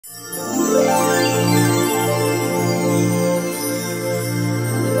The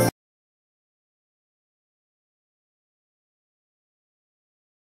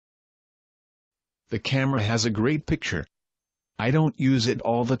camera has a great picture. I don't use it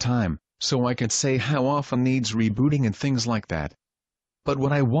all the time, so I could say how often needs rebooting and things like that. But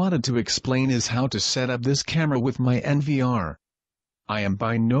what I wanted to explain is how to set up this camera with my NVR. I am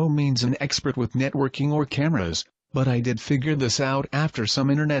by no means an expert with networking or cameras, but I did figure this out after some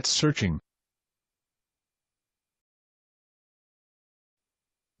internet searching.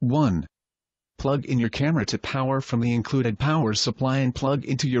 1. Plug in your camera to power from the included power supply and plug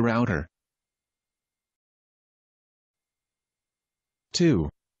into your router. 2.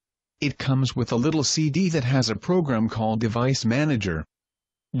 It comes with a little CD that has a program called Device Manager.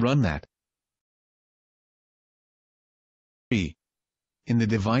 Run that. 3. In the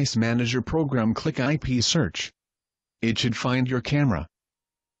Device Manager program, click IP search. It should find your camera.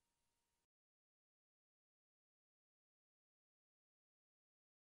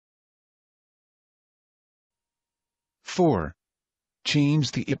 4.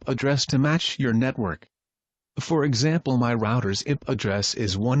 Change the IP address to match your network. For example, my router's IP address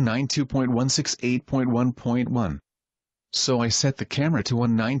is 192.168.1.1. So I set the camera to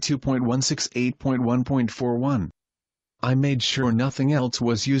 192.168.1.41. I made sure nothing else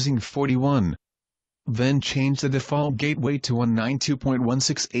was using 41. Then change the default gateway to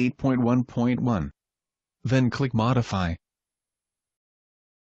 192.168.1.1. Then click Modify.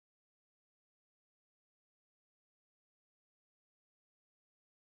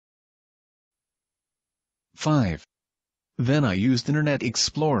 5. Then I used Internet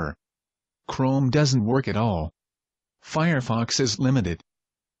Explorer. Chrome doesn't work at all. Firefox is limited.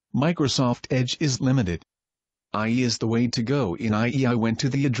 Microsoft Edge is limited. IE is the way to go. In IE I went to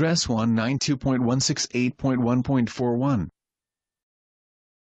the address 192.168.1.41.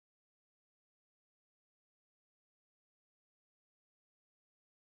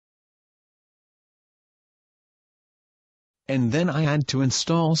 And then I had to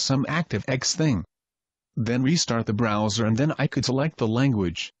install some ActiveX thing. Then restart the browser and then I could select the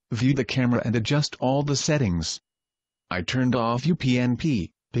language, view the camera and adjust all the settings. I turned off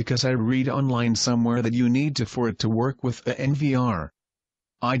UPNP, because I read online somewhere that you need to for it to work with a NVR.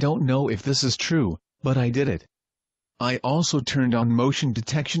 I don't know if this is true, but I did it. I also turned on motion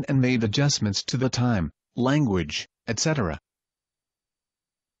detection and made adjustments to the time, language, etc.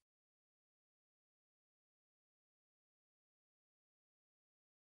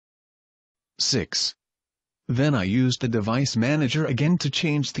 6. Then I used the Device Manager again to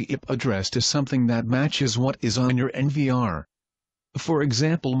change the IP address to something that matches what is on your NVR. For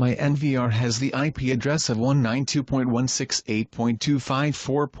example, my NVR has the IP address of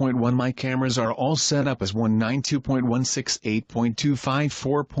 192.168.254.1. My cameras are all set up as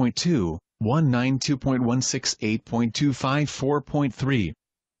 192.168.254.2, 192.168.254.3,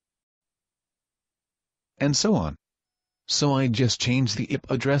 and so on. So I just changed the IP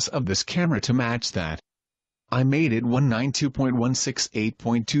address of this camera to match that. I made it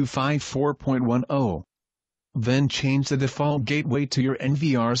 192.168.254.10. Then change the default gateway to your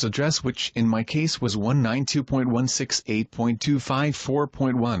NVR's address, which in my case was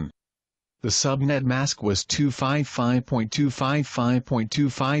 192.168.254.1. The subnet mask was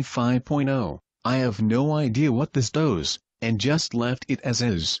 255.255.255.0. I have no idea what this does, and just left it as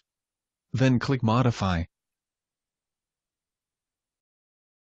is. Then click Modify.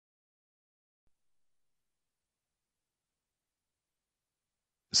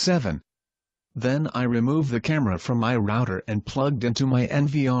 7. Then I removed the camera from my router and plugged into my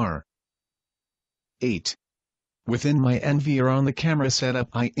NVR. 8. Within my NVR on the camera setup,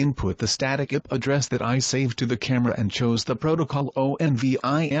 I input the static IP address that I saved to the camera and chose the protocol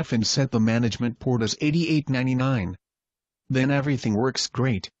ONVIF and set the management port as 8899. Then everything works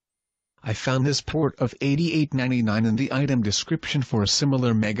great. I found this port of 8899 in the item description for a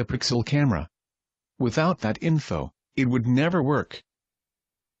similar megapixel camera. Without that info, it would never work.